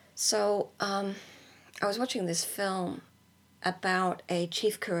So I was watching this film about a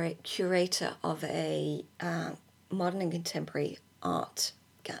chief curator of a modern and contemporary art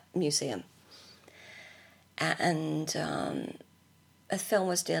museum. And a film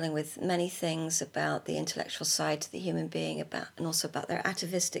was dealing with many things about the intellectual side to the human being, and also about their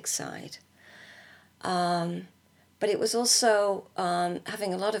atavistic side. But it was also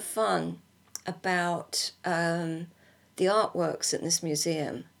having a lot of fun about the artworks in this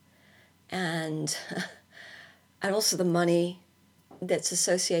museum, and and also the money that's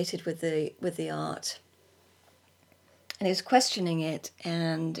associated with the art. And he was questioning it,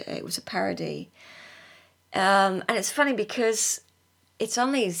 and it was a parody. And it's funny because it's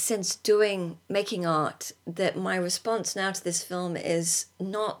only since making art that my response now to this film is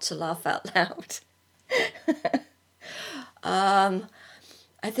not to laugh out loud.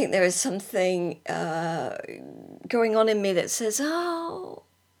 I think there is something going on in me that says, "Oh,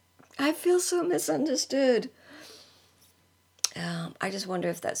 I feel so misunderstood." I just wonder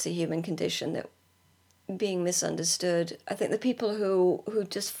if that's a human condition, that being misunderstood. I think the people who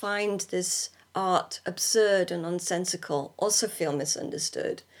just find this art absurd and nonsensical also feel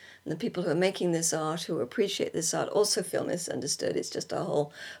misunderstood. And the people who are making this art, who appreciate this art, also feel misunderstood. It's just a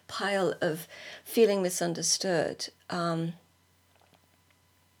whole pile of feeling misunderstood,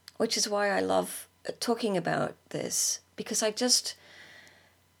 which is why I love talking about this, because I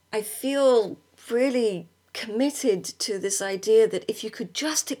feel really committed to this idea that if you could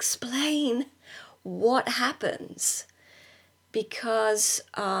just explain what happens, because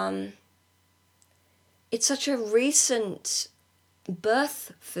it's such a recent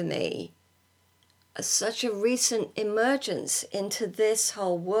birth for me, such a recent emergence into this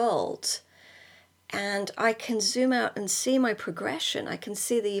whole world. And I can zoom out and see my progression. I can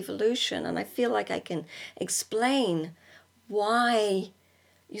see the evolution, and I feel like I can explain why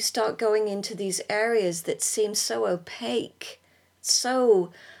you start going into these areas that seem so opaque,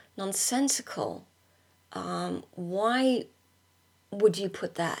 so nonsensical. Why would you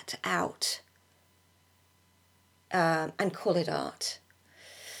put that out and call it art?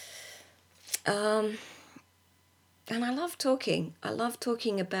 And I love talking. I love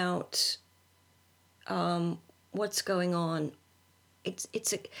talking about what's going on. It's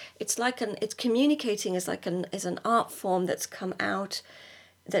communicating as an art form that's come out,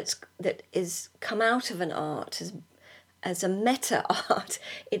 that is come out of an art as a meta art.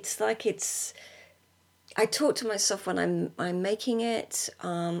 I talk to myself when I'm making it.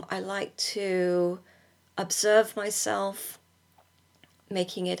 I like to observe myself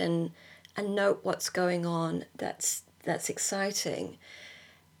making it and note what's going on. That's exciting.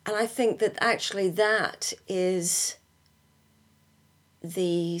 And I think that actually that is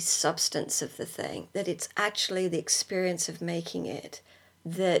the substance of the thing, that it's actually the experience of making it,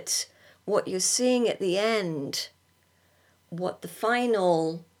 that what you're seeing at the end, what the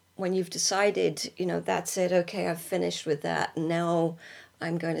final, when you've decided, that's it, okay, I've finished with that, and now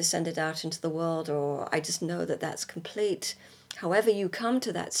I'm going to send it out into the world, or I just know that that's complete. However you come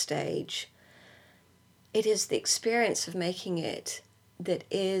to that stage, it is the experience of making it that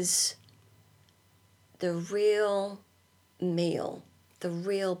is the real meal, the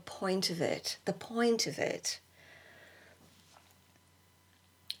real point of it, the point of it.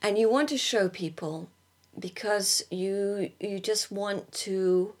 And you want to show people because you just want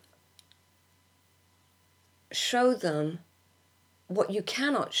to show them what you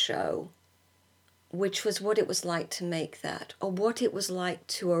cannot show, which was what it was like to make that, or what it was like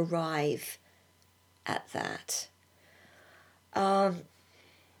to arrive at that.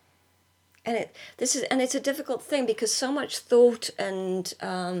 And it's a difficult thing because so much thought and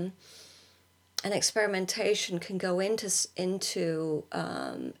experimentation can go into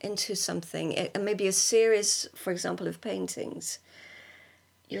something, and maybe a series, for example, of paintings.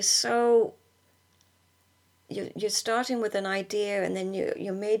 You're starting with an idea, and then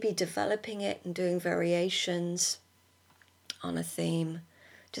you're maybe developing it and doing variations on a theme,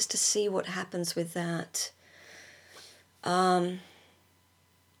 just to see what happens with that.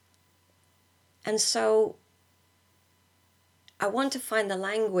 And so I want to find the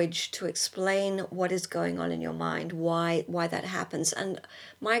language to explain what is going on in your mind, why that happens. And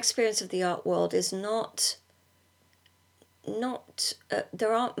my experience of the art world is there aren't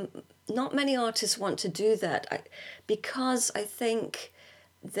not many artists want to do that, because I think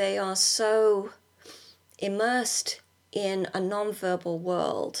they are so immersed in a non-verbal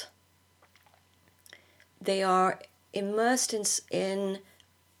world. They are immersed in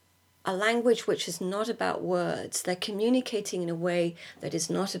a language which is not about words. They're communicating in a way that is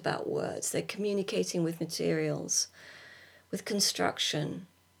not about words. They're communicating with materials, with construction,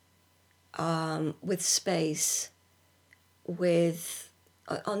 with space, with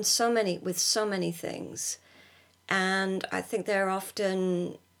so many things. And I think they're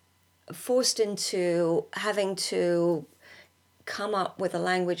often forced into having to come up with a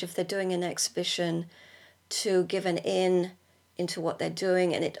language if they're doing an exhibition to give an into what they're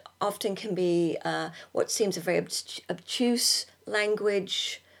doing, and it often can be what seems a very obtuse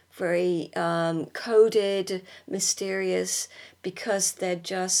language, very coded, mysterious, because they're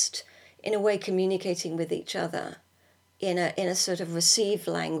just in a way communicating with each other in a sort of received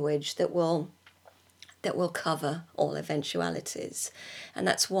language that will cover all eventualities. And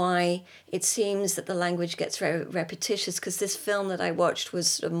that's why it seems that the language gets very repetitious, because this film that I watched was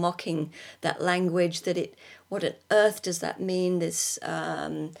sort of mocking that language, what on earth does that mean? This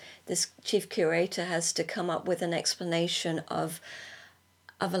chief curator has to come up with an explanation of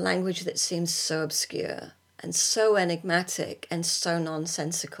a language that seems so obscure and so enigmatic and so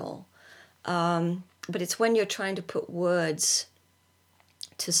nonsensical. But it's when you're trying to put words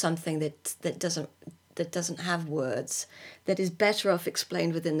to something that doesn't have words, that is better off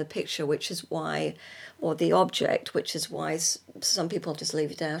explained within the picture, which is why, or the object, which is why some people just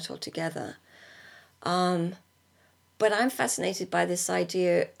leave it out altogether. But I'm fascinated by this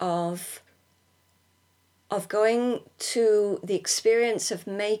idea of going to the experience of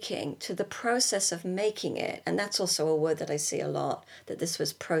making, to the process of making it. And that's also a word that I see a lot, that this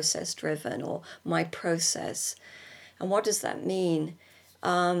was process driven, or my process. And what does that mean?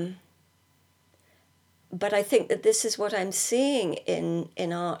 But I think that this is what I'm seeing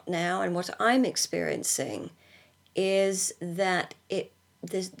in art now, and what I'm experiencing is that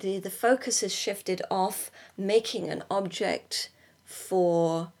the focus is shifted off making an object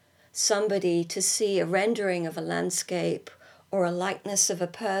for somebody to see, a rendering of a landscape or a likeness of a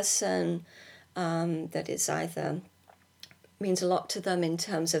person that is either means a lot to them in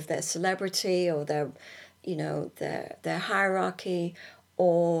terms of their celebrity or their hierarchy,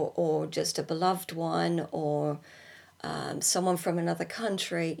 or just a beloved one, or someone from another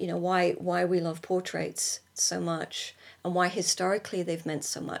country. Why we love portraits so much, and why historically they've meant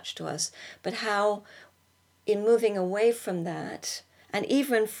so much to us. But how, in moving away from that, and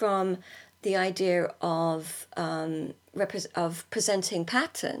even from the idea of presenting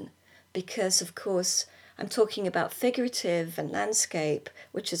pattern, because of course I'm talking about figurative and landscape,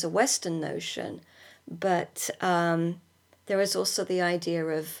 which is a Western notion, but there is also the idea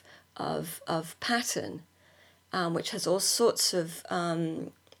of pattern, which has all sorts of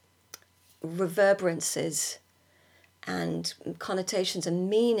reverberances and connotations and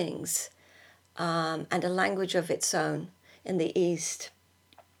meanings, and a language of its own in the East.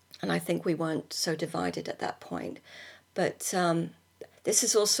 And I think we weren't so divided at that point. But this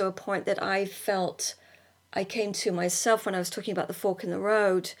is also a point that I felt I came to myself when I was talking about the fork in the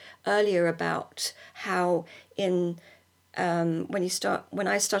road earlier, about how when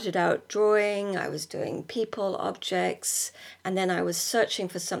I started out drawing, I was doing people, objects, and then I was searching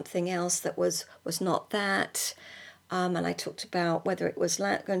for something else that was not that. And I talked about whether it was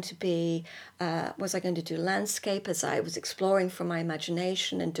going to be, was I going to do landscape as I was exploring from my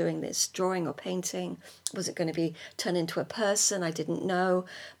imagination and doing this drawing or painting? Was it going to be turned into a person? I didn't know.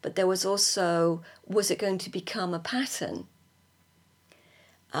 But there was also, was it going to become a pattern?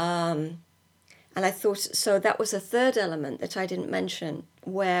 And I thought, so that was a third element that I didn't mention,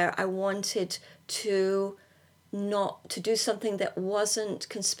 where I wanted to do something that wasn't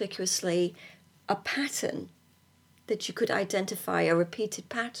conspicuously a pattern, that you could identify a repeated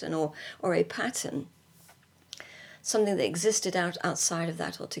pattern or a pattern, something that existed outside of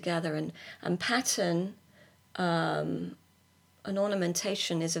that altogether. And pattern, an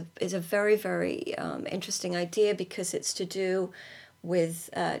ornamentation is a very, very interesting idea, because it's to do with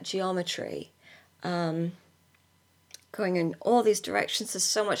geometry. Going in all these directions. There's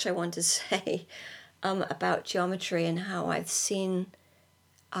so much I want to say about geometry, and how I've seen,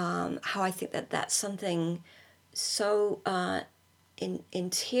 how I think that that's something so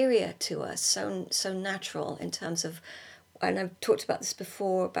interior to us, so natural in terms of, and I've talked about this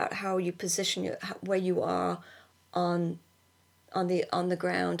before, about how you position where you are on the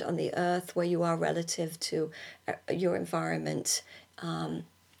ground, on the earth, where you are relative to your environment,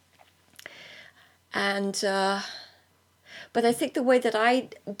 but I think the way that I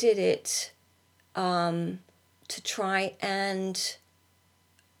did it, to try and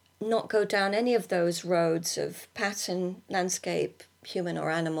not go down any of those roads of pattern, landscape, human or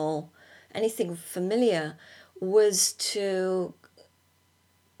animal, anything familiar, was to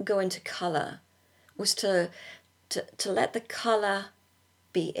go into color, was to let the color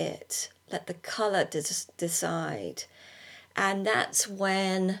be it, let the color decide. And that's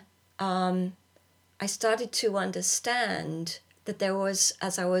when I started to understand that there was,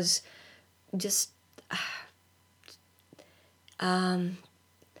 as I was just I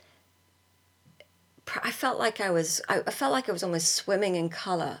felt like I felt like I was almost swimming in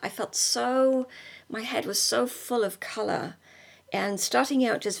color. I felt so, my head was so full of color. And starting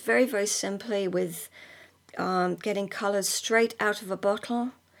out just very, very simply with getting colors straight out of a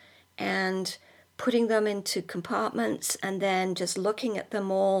bottle and putting them into compartments and then just looking at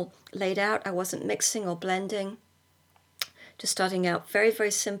them all laid out. I wasn't mixing or blending. Just starting out very,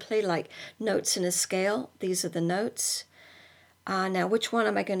 very simply, like notes in a scale. These are the notes. Now, which one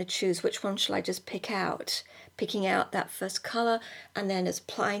am I going to choose? Which one shall I just pick out? Picking out that first color and then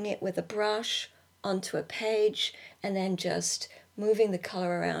applying it with a brush onto a page and then just moving the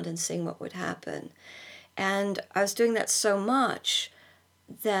color around and seeing what would happen. And I was doing that so much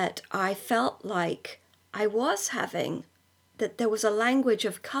that I felt like I was having, that there was a language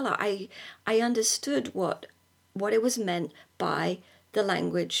of color. I understood what it was meant by the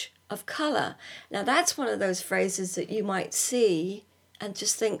language of color. Now that's one of those phrases that you might see and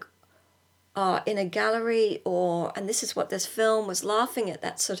just think in a gallery, and this is what this film was laughing at,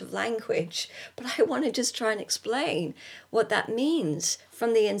 that sort of language. But I want to just try and explain what that means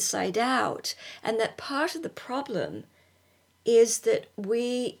from the inside out. And that part of the problem is that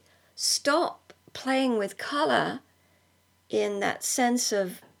we stop playing with color in that sense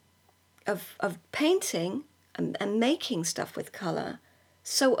of painting and making stuff with color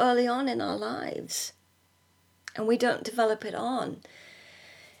so early on in our lives, and we don't develop it on.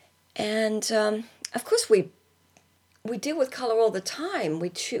 And of course we deal with color all the time. We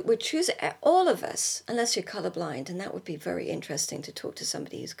choose it, all of us, unless you're colorblind, and that would be very interesting to talk to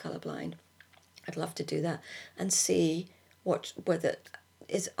somebody who's colorblind. I'd love to do that and see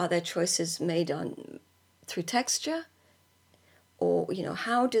are there choices made through texture, or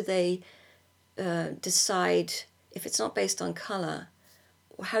how do they decide if it's not based on color?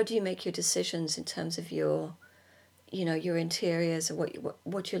 How do you make your decisions in terms of your interiors or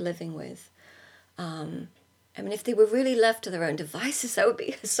what you're living with? I mean, if they were really left to their own devices, that would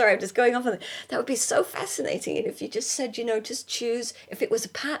be, sorry, I'm just going off on that. That would be so fascinating. And if you just said, just choose, if it was a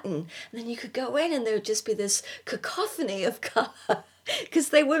pattern, and then you could go in and there would just be this cacophony of color, because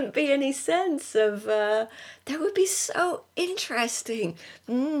there wouldn't be any sense of, that would be so interesting.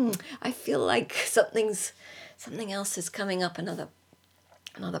 I feel like something else is coming up, another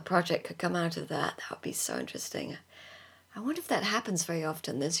project could come out of that. That would be so interesting. I wonder if that happens very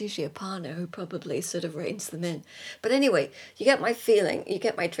often. There's usually a partner who probably sort of reins them in. But anyway, you get my feeling, you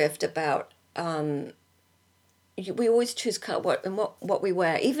get my drift about, we always choose color, what we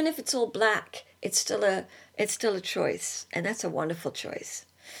wear. Even if it's all black, it's still a choice. And that's a wonderful choice.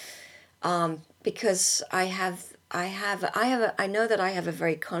 Because I know that I have a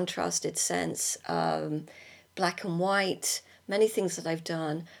very contrasted sense, black and white. Many things that I've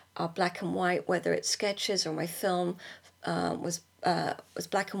done are black and white, whether it's sketches or my film was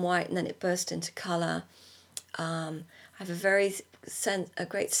black and white, and then it burst into color. I have a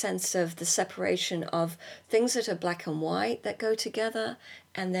great sense of the separation of things that are black and white that go together,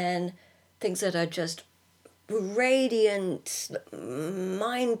 and then things that are just radiant,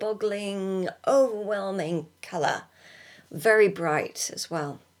 mind-boggling, overwhelming color, very bright as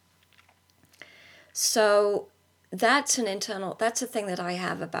well. So that's a thing that I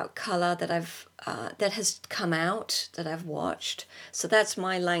have about color that that has come out, that I've watched. So that's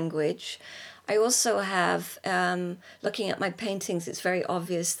my language. I also have, looking at my paintings, it's very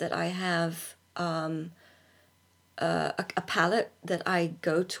obvious that I have a palette that I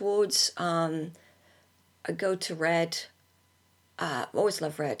go towards. I go to red. Always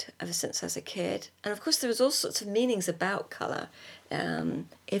loved red ever since I was a kid. And of course there's all sorts of meanings about color.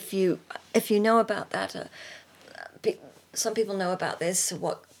 If you know about that, some people know about this,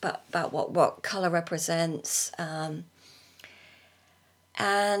 about what color represents,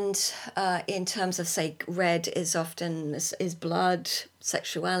 and in terms of, say, red is often is blood,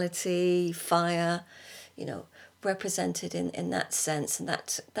 sexuality, fire, represented in that sense, and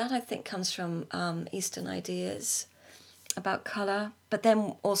that I think comes from Eastern ideas about color. But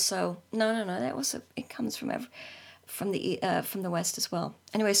then also that also it comes from the West as well.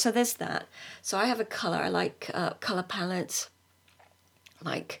 Anyway, so there's that. So I have a color. I like color palettes,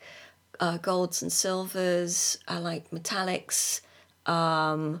 like golds and silvers. I like metallics,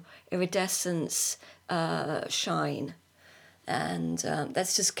 iridescence, shine. And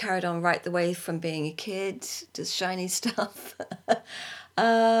that's just carried on right the way from being a kid, just shiny stuff.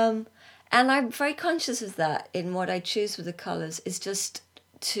 And I'm very conscious of that in what I choose with the colors, is just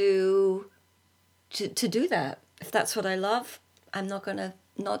to do that. If that's what I love, I'm not going to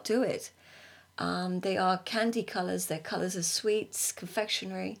not do it. They are candy colors. They're colors of sweets,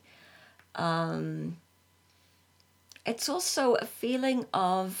 confectionery. It's also a feeling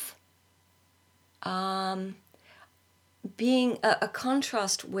of being a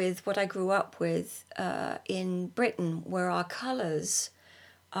contrast with what I grew up with in Britain, where our colors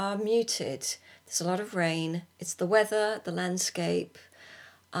are muted. There's a lot of rain. It's the weather, the landscape.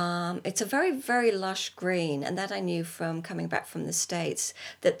 It's a very, very lush green, and that I knew from coming back from the States,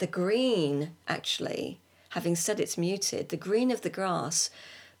 that the green, actually, having said it's muted, the green of the grass,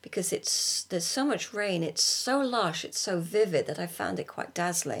 because there's so much rain, it's so lush, it's so vivid that I found it quite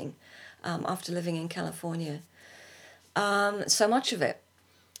dazzling after living in California. So much of it.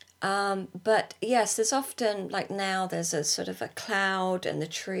 But yes, there's often, like now, there's a sort of a cloud and the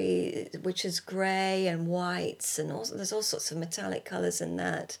tree, which is grey and whites, and also there's all sorts of metallic colours in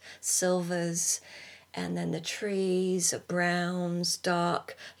that, silvers, and then the trees are browns,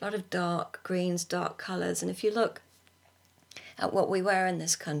 dark, a lot of dark greens, dark colours. And if you look at what we wear in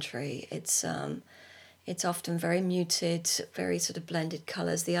this country, it's often very muted, very sort of blended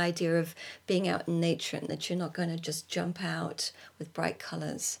colours. The idea of being out in nature and that you're not going to just jump out with bright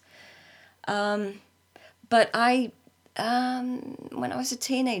colours. But when I was a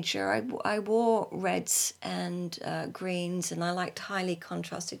teenager, I wore reds and greens, and I liked highly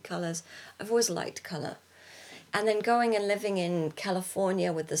contrasted colours. I've always liked colour. And then going and living in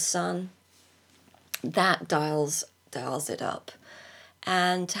California with the sun, that dials it up.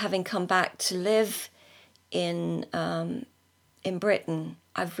 And having come back to live in Britain,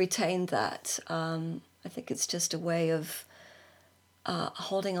 I've retained that. I think it's just a way of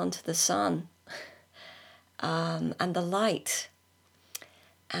holding on to the sun and the light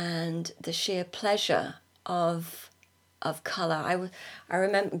and the sheer pleasure of colour. I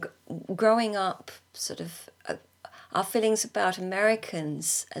remember growing up, sort of our feelings about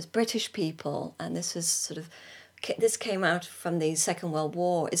Americans as British people, and this came out from the Second World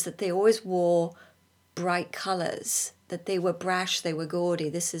War, is that they always wore bright colours, that they were brash, they were gaudy.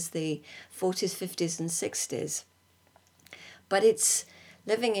 This is the 40s, 50s and 60s. But it's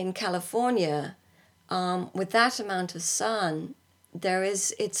living in California with that amount of sun.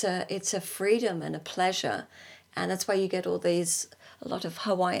 It's a freedom and a pleasure, and that's why you get a lot of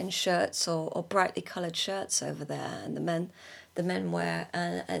Hawaiian shirts or brightly coloured shirts over there, and the men wear,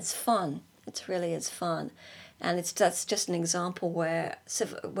 and it's fun. It really is fun, and that's just an example where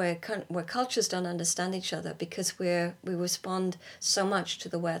cultures don't understand each other because we respond so much to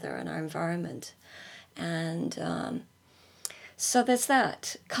the weather and our environment, and. So there's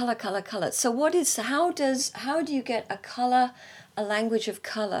that color. So how do you get a color, a language of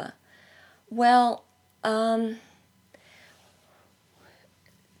color? Well, I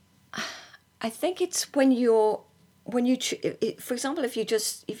think it's for example,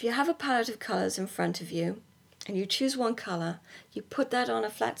 if you have a palette of colors in front of you, and you choose one color, you put that on a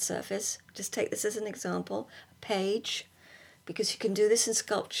flat surface. Just take this as an example, a page, because you can do this in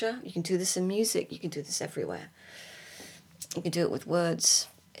sculpture, you can do this in music, you can do this everywhere. You can do it with words.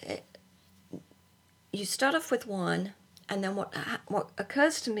 You start off with one, and then what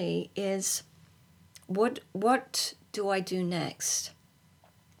occurs to me is, what do I do next?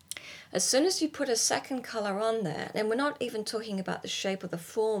 As soon as you put a second color on there, and we're not even talking about the shape or the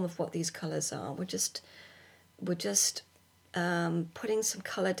form of what these colors are. We're just putting some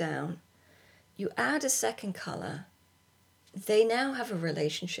color down. You add a second color. They now have a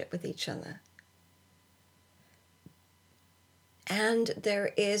relationship with each other. And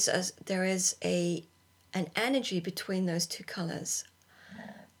there is an energy between those two colors.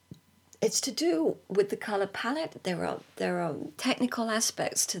 It's to do with the color palette. There are technical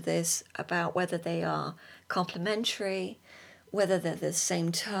aspects to this about whether they are complementary, whether they're the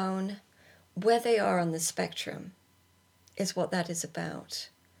same tone, where they are on the spectrum is what that is about.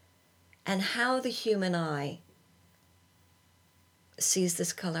 And how the human eye sees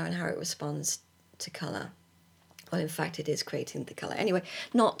this color and how it responds to color. Well, in fact, it is creating the colour. Anyway,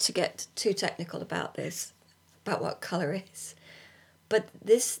 not to get too technical about this, about what colour is, but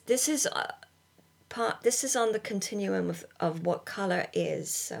this is this is on the continuum of what colour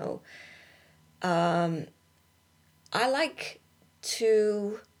is. So, I like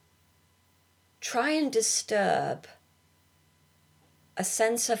to try and disturb a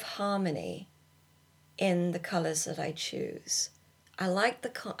sense of harmony in the colours that I choose. I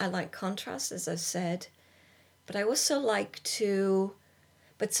like contrast, as I've said. But I also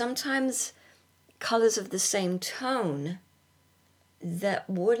but sometimes colors of the same tone that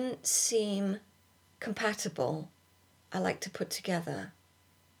wouldn't seem compatible, I like to put together.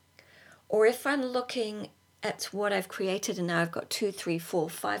 Or if I'm looking at what I've created, and now I've got 2, 3, 4,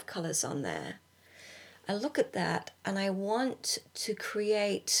 5 colors on there, I look at that and I want to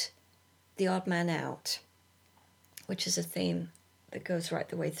create the odd man out, which is a theme that goes right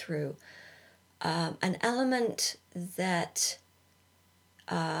the way through. An element that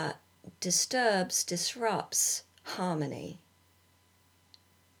disrupts harmony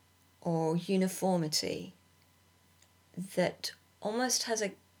or uniformity, that almost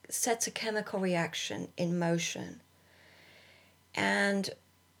sets a chemical reaction in motion. And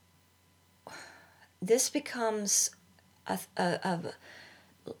this becomes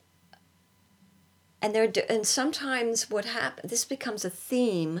and sometimes what happens, this becomes a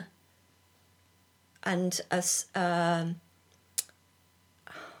theme and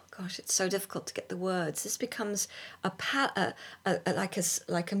gosh, it's so difficult to get the words. This becomes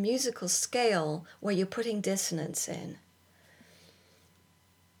like a musical scale where you're putting dissonance in.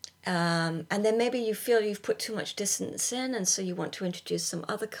 And then maybe you feel you've put too much dissonance in, and so you want to introduce some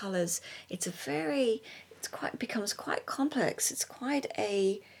other colors. Becomes quite complex. It's quite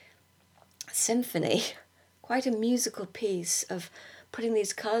a symphony, quite a musical piece of putting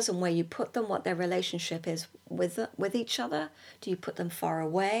these colors and where you put them, what their relationship is with each other. Do you put them far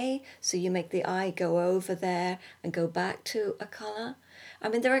away so you make the eye go over there and go back to a color? I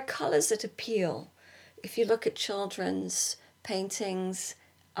mean, there are colors that appeal. If you look at children's paintings,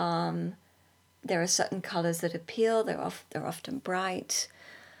 there are certain colors that appeal. They're often bright.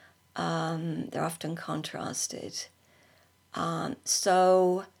 They're often contrasted.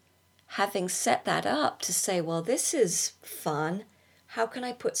 So having set that up to say, well, this is fun, how can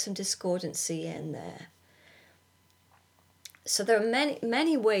I put some discordancy in there? So there are many,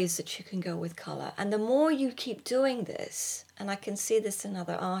 many ways that you can go with color. And the more you keep doing this, and I can see this in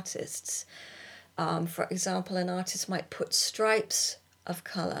other artists, for example, an artist might put stripes of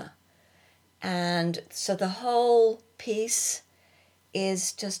color. And so the whole piece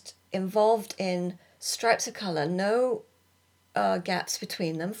is just involved in stripes of color, no gaps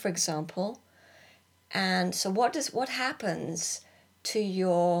between them, for example. And so what happens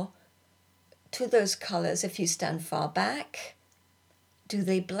to those colors if you stand far back? Do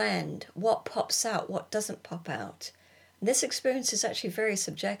they blend? What pops out? What doesn't pop out? This experience is actually very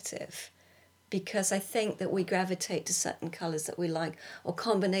subjective, because I think that we gravitate to certain colors that we like, or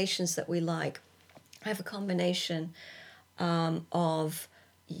combinations that we like. I have a combination of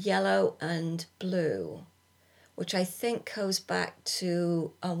yellow and blue, which I think goes back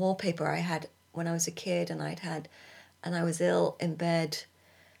to a wallpaper I had when I was a kid, and I was ill in bed,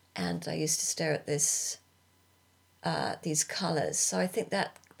 and I used to stare at these colors. So I think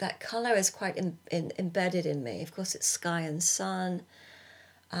that color is quite embedded in me. Of course, it's sky and sun.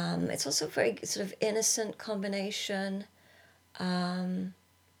 It's also a very sort of innocent combination. There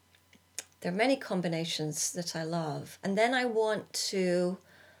are many combinations that I love. And then I want to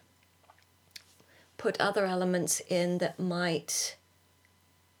put other elements in that might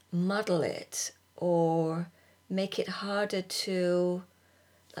muddle it or make it harder to,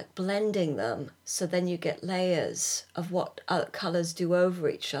 like blending them, so then you get layers of what colors do over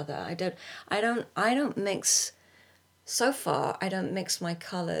each other. I don't mix, so far I don't mix my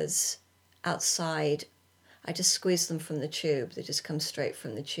colors outside. I just squeeze them from the tube. They just come straight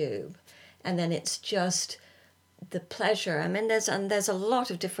from the tube. And then it's just the pleasure. I mean, there's a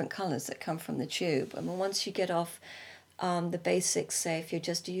lot of different colors that come from the tube. I mean, once you get off the basics, say if you're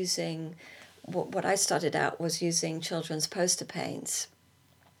just using, what I started out was using children's poster paints,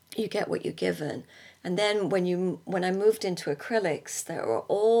 you get what you're given. And then when I moved into acrylics,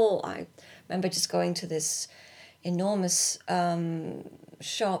 I remember just going to this enormous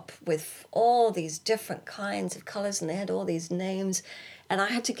shop with all these different kinds of colors, and they had all these names, and I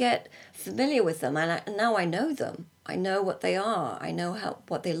had to get familiar with them, and now I know them. I know what they are. I know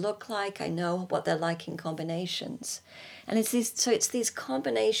what they look like. I know what they're like in combinations. And it's these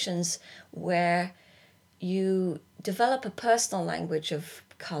combinations where you develop a personal language of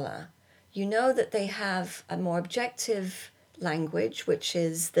color. You know that they have a more objective language, which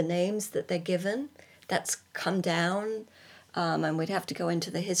is the names that they're given. That's come down, and we'd have to go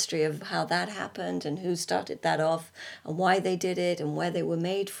into the history of how that happened and who started that off and why they did it and where they were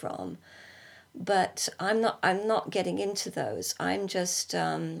made from. But I'm not getting into those. I'm just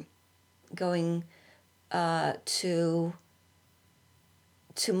going to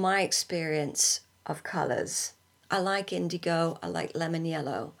my experience of colors. I like indigo. I like lemon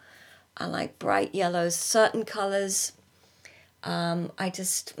yellow. I like bright yellows. Certain colors, I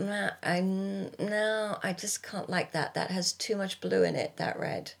just can't like that. That has too much blue in it. That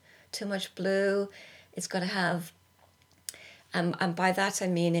red, too much blue. It's got to have, and by that I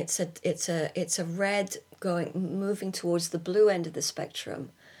mean it's a red moving towards the blue end of the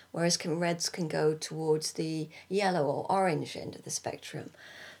spectrum, whereas reds can go towards the yellow or orange end of the spectrum.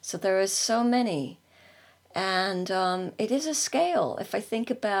 So there are so many. And it is a scale. If I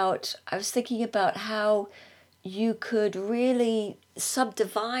was thinking about how you could really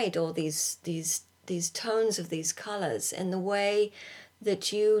subdivide all these tones of these colors in the way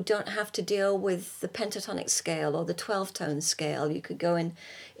that you don't have to deal with the pentatonic scale or the 12-tone scale. You could go in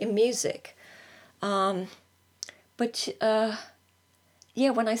music. But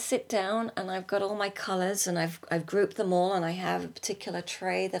yeah, when I sit down and I've got all my colors and I've grouped them all and I have a particular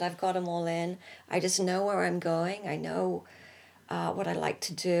tray that I've got them all in, I just know where I'm going. I know what I like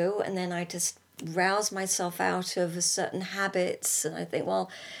to do, and then I just rouse myself out of a certain habits, and I think,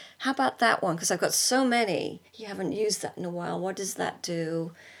 well, how about that one? Because I've got so many. You haven't used that in a while. What does that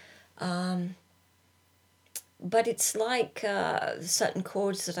do? But it's like certain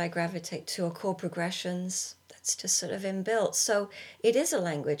chords that I gravitate to or chord progressions. That's just sort of inbuilt. So it is a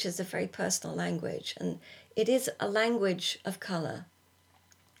language. It's a very personal language, and it is a language of color.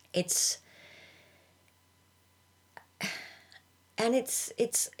 It's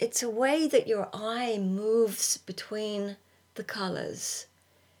a way that your eye moves between the colors.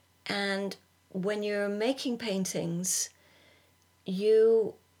 And when you're making paintings,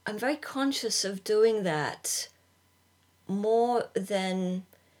 I'm very conscious of doing that more than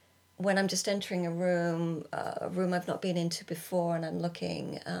when I'm just entering a room I've not been into before, and I'm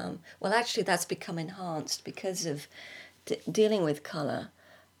looking. Well, actually, that's become enhanced because of dealing with color.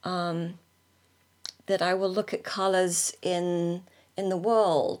 That I will look at colors in the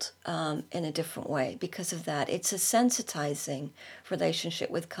world in a different way because of that. It's a sensitizing relationship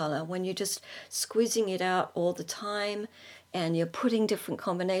with color when you're just squeezing it out all the time and you're putting different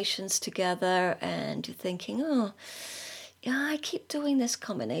combinations together and you're thinking, oh, yeah, I keep doing this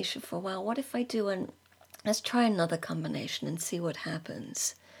combination for a while. What if I do let's try another combination and see what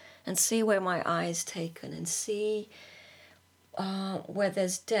happens, and see where my eye's taken, and see where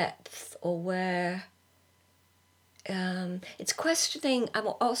there's depth, or where it's questioning. I'm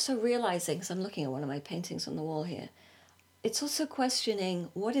also realizing, because I'm looking at one of my paintings on the wall here, it's also questioning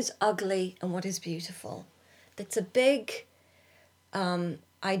what is ugly and what is beautiful. That's a big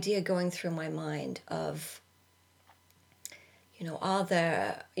idea going through my mind of,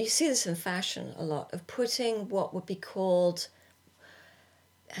 you see this in fashion a lot, of putting what would be called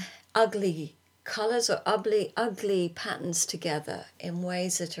ugly colors or ugly patterns together in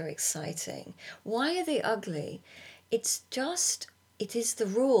ways that are exciting. Why are they ugly? It is the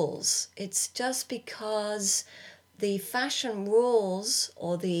rules. It's just because the fashion rules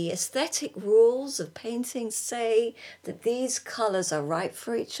or the aesthetic rules of painting say that these colors are right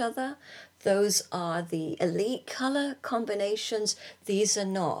for each other. Those are the elite color combinations. These are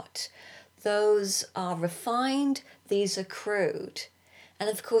not. Those are refined. These are crude. And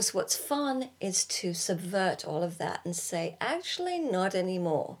of course, what's fun is to subvert all of that and say, actually, not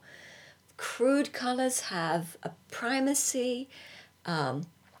anymore. Crude colors have a primacy.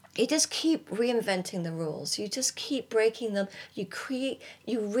 You just keep reinventing the rules. You just keep breaking them. You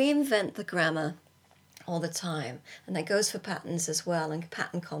reinvent the grammar all the time. And that goes for patterns as well, and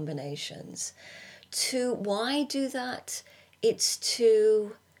pattern combinations. Why do that? It's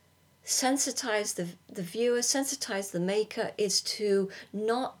to sensitize the viewer, sensitize the maker, is to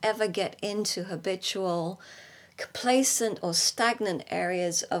not ever get into habitual, complacent or stagnant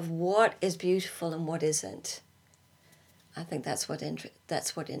areas of what is beautiful and what isn't. I think that's what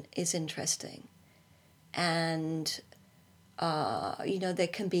is interesting. And there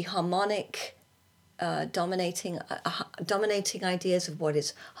can be harmonic dominating ideas of what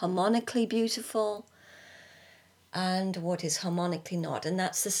is harmonically beautiful and what is harmonically not. And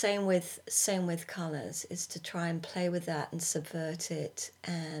that's the same with colors, is to try and play with that and subvert it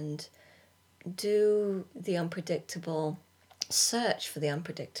and do the unpredictable, search for the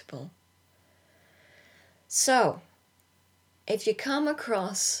unpredictable. So if you come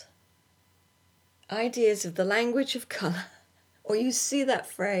across ideas of the language of color, or you see that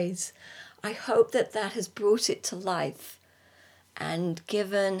phrase, I hope that has brought it to life and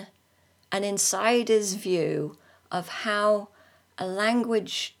given an insider's view of how a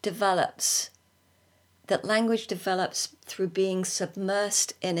language develops, that language develops through being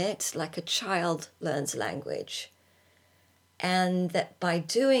submersed in it like a child learns language. And that by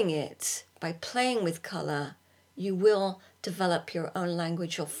doing it, by playing with color, you will develop your own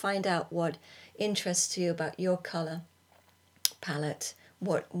language. You'll find out what interests you about your color palette,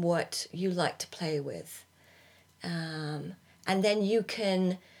 what you like to play with. And then you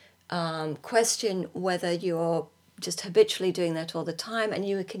can question whether you're just habitually doing that all the time. And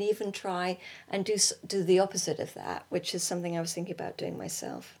you can even try and do the opposite of that, which is something I was thinking about doing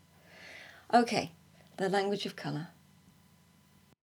myself. Okay, the language of colour.